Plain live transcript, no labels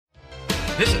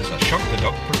This is a Shug the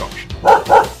Dog production.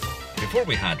 Before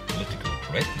we had political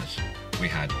correctness, we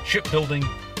had shipbuilding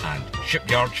and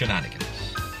shipyard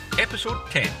shenanigans. Episode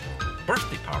 10,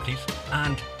 birthday parties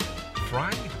and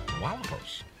fried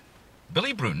wallopers.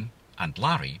 Billy Broon and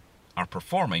Larry are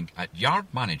performing at yard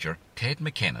manager Ted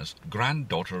McKenna's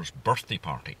granddaughter's birthday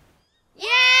party.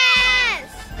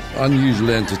 Yes! Unusual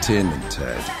entertainment,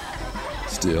 Ted.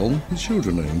 Still, the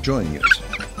children are enjoying it.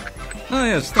 Ah,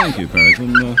 yes, thank you,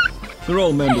 Peregrine. They're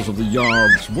all members of the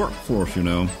yard's workforce, you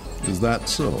know. Is that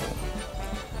so?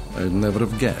 I'd never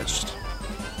have guessed.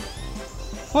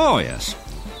 Oh, yes.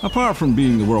 Apart from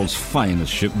being the world's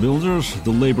finest shipbuilders, the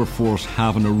labour force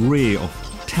have an array of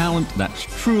talent that's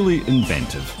truly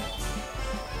inventive.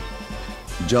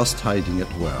 Just hiding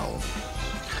it well.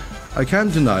 I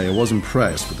can't deny I was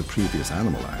impressed with the previous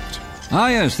Animal Act. Ah,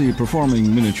 yes, the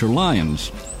performing miniature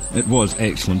lions. It was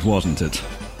excellent, wasn't it?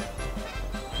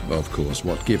 Of course,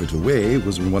 what gave it away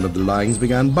was when one of the lions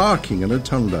began barking and it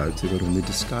turned out they were only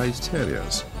disguised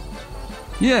terriers.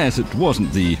 Yes, it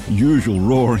wasn't the usual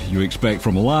roar you expect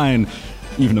from a lion,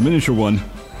 even a miniature one.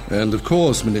 And of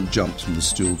course, when it jumped from the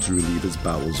stool to relieve its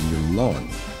bowels in your lawn.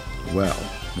 Well,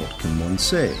 what can one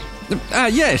say?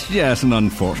 Yes, an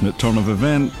unfortunate turn of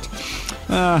event.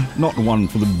 Not one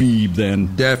for the Beeb,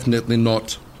 then. Definitely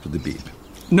not for the Beeb.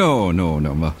 No,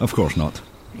 of course not.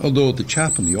 Although the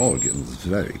chap on the organ was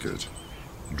very good.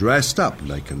 Dressed up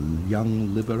like a young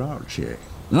Liberace.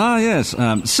 Ah, yes,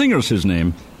 Singer's his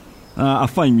name. A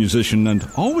fine musician and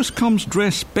always comes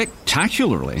dressed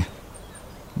spectacularly.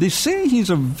 They say he's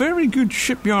a very good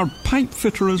shipyard pipe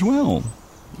fitter as well.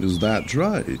 Is that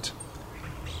right?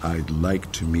 I'd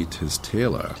like to meet his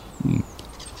tailor.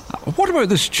 What about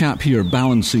this chap here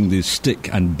balancing the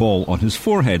stick and ball on his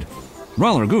forehead?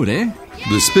 Rather good, eh?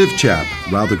 The spiv chap,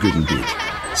 rather good indeed.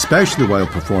 Especially while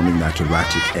performing that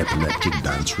erratic epileptic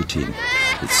dance routine.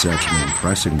 It's certainly an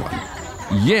impressive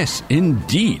one. Yes,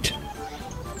 indeed.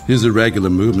 His irregular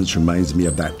movements reminds me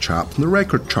of that chap from the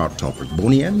record chart topper,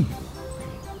 Boney M.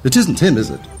 It isn't him, is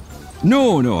it?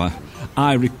 No,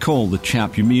 I recall the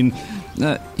chap you mean.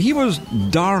 He was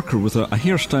darker with a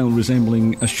hairstyle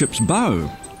resembling a ship's bow.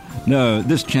 Now,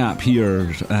 this chap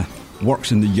here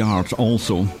works in the yards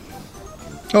also.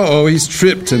 Oh, he's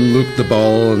tripped and look, the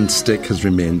ball and stick has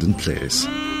remained in place.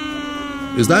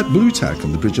 Is that blue tack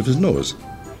on the bridge of his nose?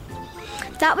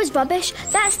 That was rubbish.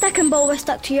 That stick and ball was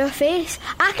stuck to your face.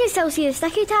 I can still see the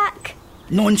sticky tack.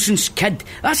 Nonsense, kid.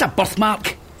 That's a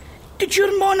birthmark. Did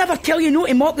your mum ever tell you not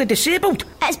to mock the disabled?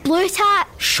 It's blue tack.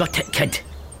 Shut it, kid.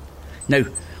 Now,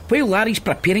 while Larry's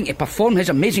preparing to perform his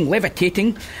amazing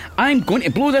levitating, I'm going to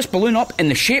blow this balloon up in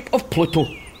the shape of Pluto.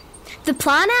 The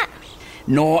planet?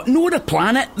 No, the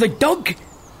planet, the Doug.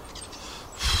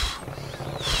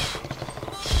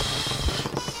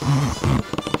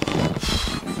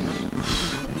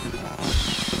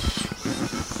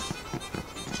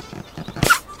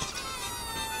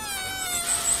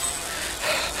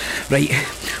 Right,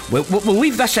 we'll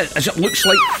leave this as it looks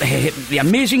like the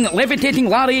amazing levitating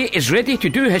Larry is ready to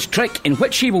do his trick in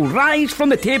which he will rise from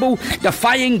the table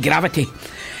defying gravity.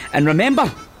 And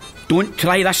remember, don't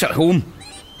try this at home.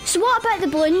 So what about the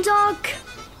balloon dog?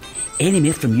 Any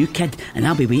more from you, kid, and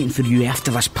I'll be waiting for you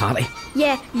after this party.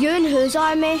 Yeah, you and whose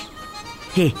army?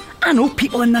 Hey, I know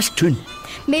people in this tune.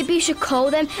 Maybe you should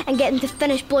call them and get them to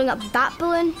finish blowing up that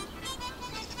balloon.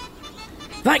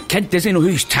 That kid doesn't know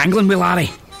who's tangling with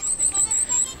Larry.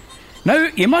 Now,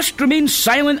 you must remain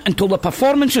silent until the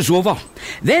performance is over.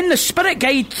 Then the spirit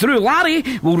guide through Larry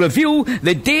will reveal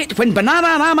the date when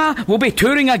Bananarama will be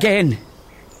touring again.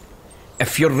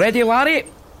 If you're ready, Larry,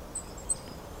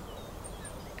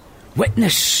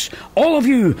 witness, all of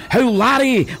you, how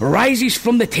Larry rises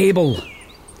from the table.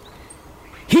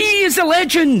 He is the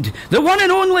legend, the one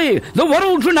and only, the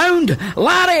world-renowned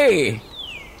Larry.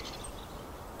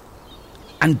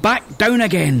 And back down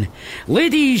again.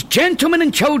 Ladies, gentlemen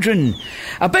and children,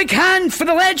 a big hand for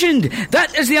the legend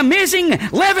that is the amazing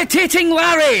levitating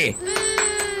Larry.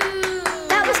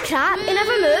 That was crap, he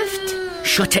never moved.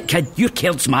 Shut it, kid, you're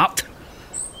cared smart.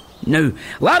 Now,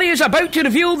 Larry is about to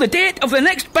reveal the date of the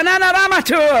next Bananarama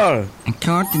tour.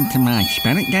 According to my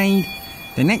spirit guide,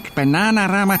 the next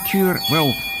Bananarama tour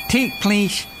will take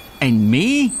place in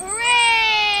May. Hooray!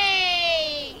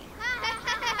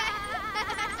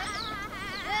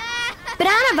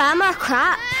 Bananarama are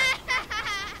crap.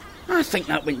 I think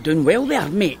that went down well there,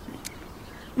 mate.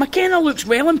 McKenna looks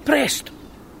well impressed.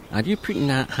 Are you putting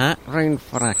that hat round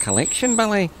for a collection,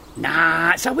 Billy?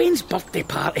 Nah, it's a Wayne's birthday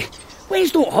party.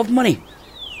 Wayne's don't have money.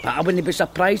 But I wouldn't be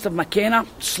surprised if McKenna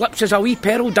slips as a wee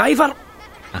pearl diver.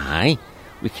 Aye,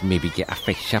 we can maybe get a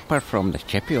fish supper from the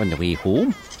chippy on the way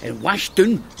home. and washed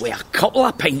down with a couple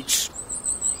of pints.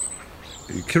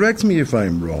 Correct me if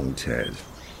I'm wrong, Ted,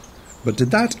 but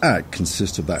did that act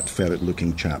consist of that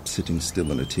ferret-looking chap sitting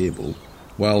still on a table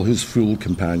while his fool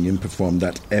companion performed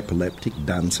that epileptic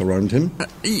dance around him?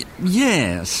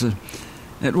 Yes.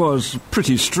 It was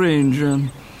pretty strange.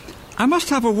 I must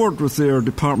have a word with their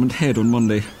department head on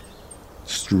Monday.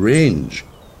 Strange.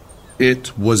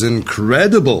 It was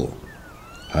incredible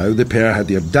how the pair had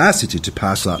the audacity to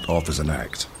pass that off as an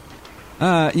act.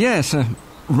 Yes,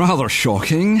 rather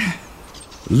shocking.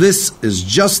 This is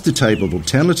just the type of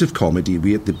alternative comedy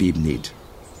we at the Beeb need.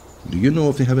 Do you know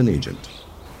if they have an agent?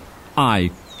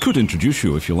 I could introduce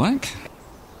you if you like.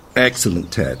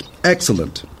 Excellent, Ted.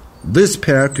 Excellent. This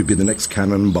pair could be the next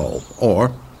Cannonball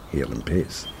or Hale and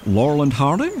Pace. Laurel and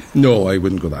Hardy? No, I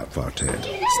wouldn't go that far, Ted.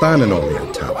 Stan and Ollie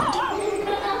had talent.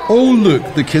 Oh,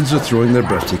 look, the kids are throwing their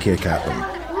birthday cake at them.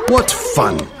 What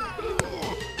fun!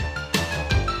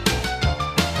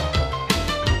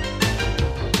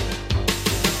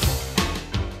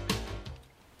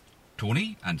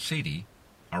 Tony and Sadie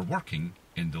are working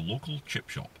in the local chip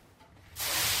shop.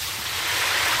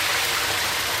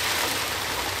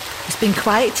 It's been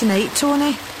quiet tonight,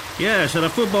 Tony. Yes, there are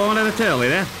football on at the telly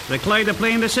there. The Clyde are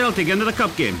playing the Celtic into the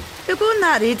cup game. We'll go on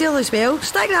that radio as well.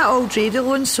 Stick that old radio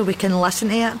on so we can listen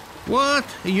to it. What?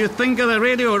 You think of the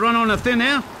radio run on a thin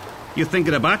air? You think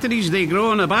of the batteries they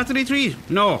grow on a battery tree?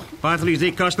 No, batteries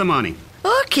they cost the money.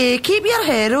 OK, keep your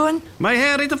hair on. My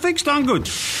hair ain't fixed on good.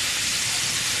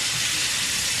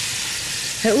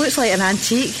 It looks like an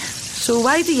antique. So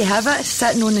why do you have it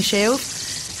sitting on the shelf?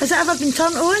 Has it ever been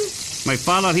turned on? My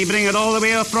father, he bring it all the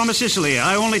way up from Sicily.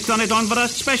 I only turn it on for a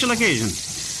special occasion.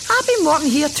 I've been working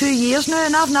here 2 years now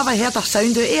and I've never heard a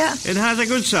sound out of it. It has a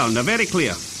good sound, a very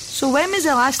clear. So when was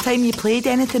the last time you played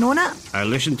anything on it? I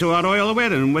listened to our royal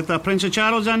wedding with the Prince of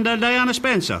Charles and Diana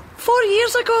Spencer. 4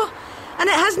 years ago? And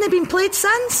it hasn't been played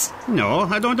since? No,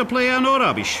 I don't play no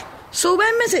rubbish. So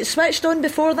when was it switched on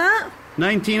before that?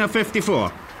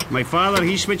 1954. My father,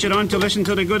 he switched it on to listen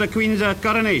to the good of Queen's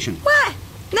coronation. What?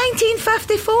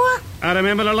 1954? I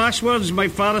remember the last words my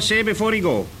father said before he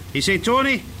go. He said,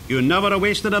 Tony, you never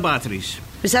wasted the batteries.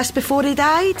 Was this before he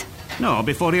died? No,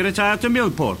 before he retired to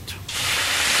Millport.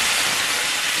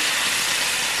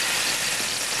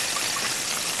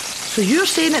 So you're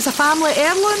saying it's a family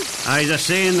heirloom? I just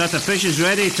saying that the fish is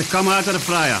ready to come out of the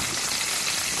fryer.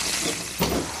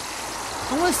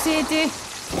 Hello, Sadie.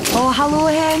 Oh, hello,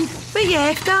 Hen. What are you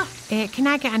after? Can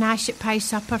I get an ashit pie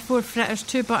supper, 4 fritters,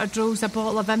 2 buttered rolls, a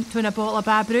bottle of Vimto and a bottle of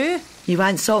Babrew? You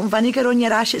want salt and vinegar on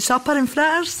your ashit supper and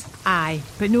fritters? Aye,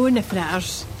 but no in the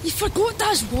fritters. You forgot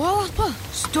that's Walloper.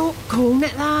 Stop calling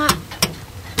it that.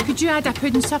 Could you add a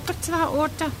pudding supper to that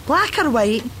order? Black or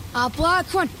white? A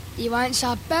black one. He wants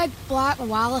a big black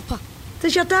Walloper.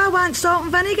 Does your dad want salt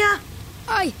and vinegar?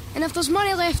 Aye, and if there's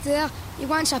money left there, he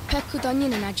wants a pickled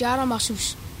onion and a jar of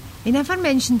mussels. He never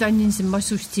mentioned onions and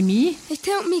mussels to me. He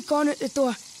told me gone out the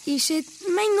door. He said,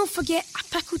 mind not forget a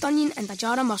pickled onion and a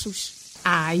jar of mussels.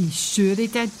 Aye, sure he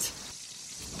did.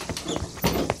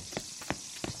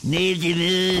 Navy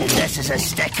move, this is a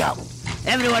stick-up.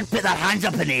 Everyone put their hands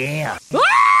up in the air.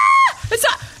 Ah! Is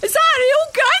that a real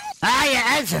gun?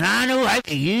 Aye, it is, and I know how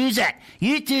to use it.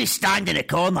 You two stand in the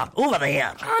corner, over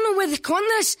there. I know where the corner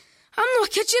is. I'm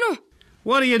not kidding, you know.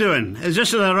 What are you doing? Is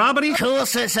this a robbery? Of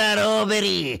course it's a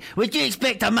robbery. Would you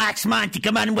expect a marksman to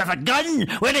come in with a gun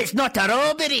when it's not a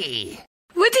robbery?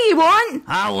 What do you want?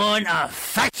 I want a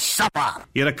fish supper.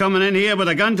 You're coming in here with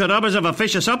a gun to rob us of a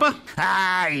fish supper?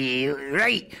 Aye,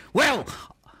 right. Well,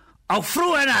 I'll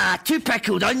throw in 2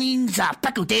 pickled onions, a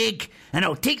pickled egg, and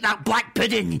I'll take that black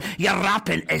pudding you're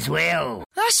wrapping as well.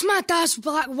 That's my dad's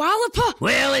black Walloper.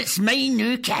 Well, it's mine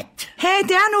now, kid. Hey,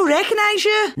 do I not recognise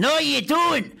you? No, you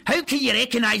don't. How can you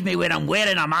recognise me when I'm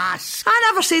wearing a mask? I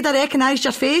never said I recognised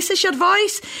your face. It's your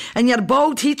voice. And your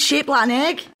bald head shaped like an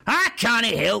egg. I can't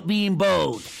help being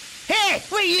bald. Hey,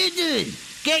 what are you doing?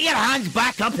 Get your hands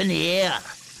back up in the air.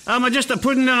 I'm just a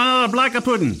pudding and another black of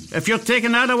pudding. If you're taking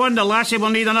another one, the lassie will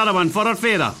need another one for her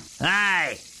favour.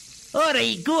 Aye. All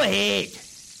right, go ahead.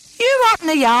 You work in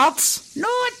the yards? No,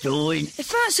 I don't. If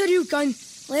that's a real gun,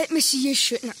 let me see you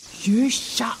shooting it. You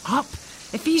shut up.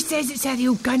 If he says it's a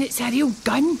real gun, it's a real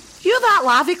gun. You're that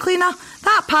lavvy cleaner,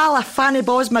 that pal of Fanny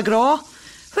Boz McGraw.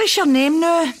 What's your name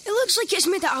now? It looks like it's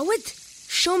made out of wood.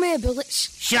 Show me the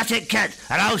bullets. Shut it, kid,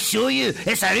 and I'll show you.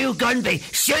 It's a real gun by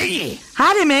shooting.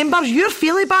 I remember, you're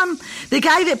Feelybum, the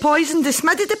guy that poisoned the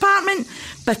Smiddy department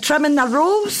by trimming their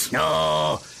rolls.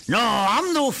 No,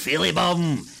 I'm no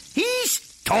Feelybum.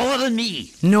 He's taller than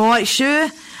me. No, it's you.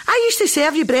 I used to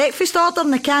serve you breakfast order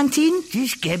in the canteen.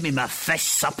 Just give me my fish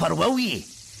supper, will ye?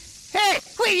 Hey,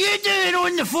 what are you doing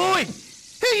on the phone?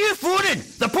 Who are you phoning?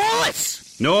 The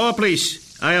police? No,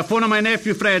 police. I have phoned my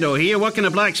nephew Fredo. He works in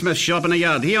a blacksmith shop in the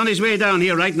yard. He on his way down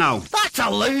here right now. That's a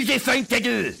lousy thing to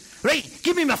do. Right,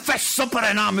 give me my fish supper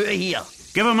and I'm out of here.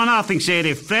 Give him nothing,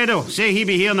 Sadie. Fredo, say he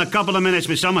be here in a couple of minutes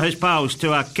with some of his pals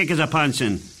to kick his pants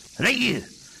in. Right, you.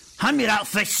 Hand me that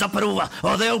fish supper over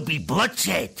or there'll be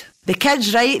bloodshed. The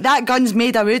kid's right, that gun's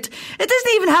made of wood. It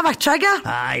doesn't even have a trigger.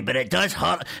 Aye, but it does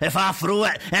hurt if I throw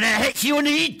it and it hits you on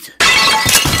the head.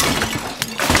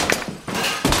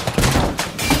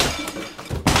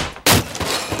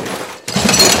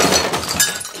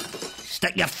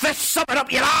 Stick your fish supper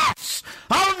up your ass.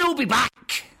 I'll no be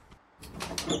back.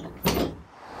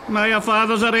 My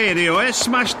father's a radio, it's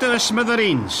smashed to the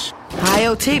smithereens. Aye,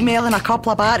 it'll take more than a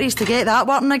couple of batteries to get that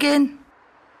working again.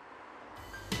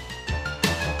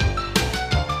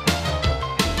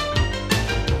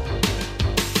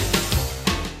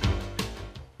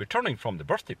 Returning from the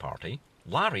birthday party,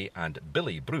 Larry and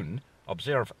Billy Brune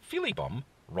observe Feelybum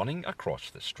running across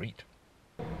the street.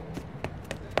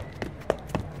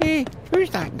 Hey, who's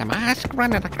that in the mask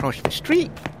running across the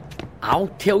street? I'll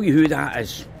tell you who that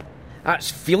is.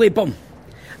 That's Feelybum.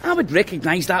 I would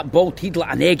recognise that bald head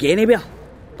like an egg anywhere.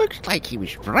 Looks like he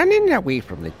was running away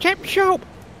from the chip shop.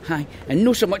 Aye, and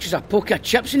no so much as a poke of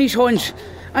chips in his horns.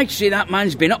 I'd say that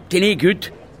man's been up to no good.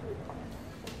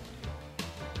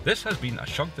 This has been a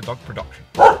Shug the Dog production.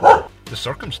 The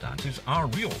circumstances are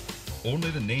real,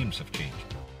 only the names have changed.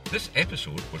 This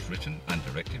episode was written and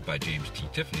directed by James T.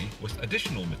 Tiffany with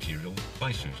additional material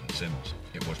by Susan Sims.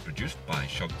 It was produced by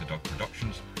Shug the Dog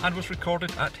Productions and was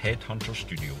recorded at Headhunter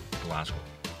Studio, Glasgow.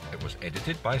 It was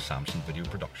edited by Samson Video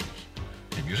Productions.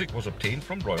 The music was obtained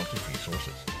from royalty-free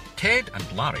sources. Ted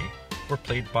and Larry were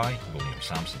played by William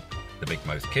Sampson. The Big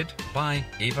Mouth Kid by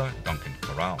Ava Duncan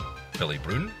Corral. Billy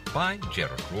Brune by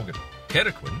Gerard Rogan.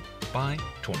 Terraquin by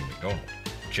Tony MacDonald.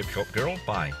 Chip Shop Girl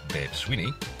by Bev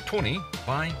Sweeney. Tony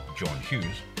by John Hughes.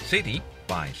 Sadie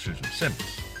by Susan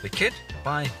Sims. The Kid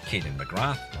by Caden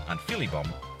McGrath. And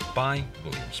Feelybum by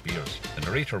William Spears. The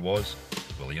narrator was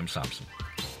William Sampson.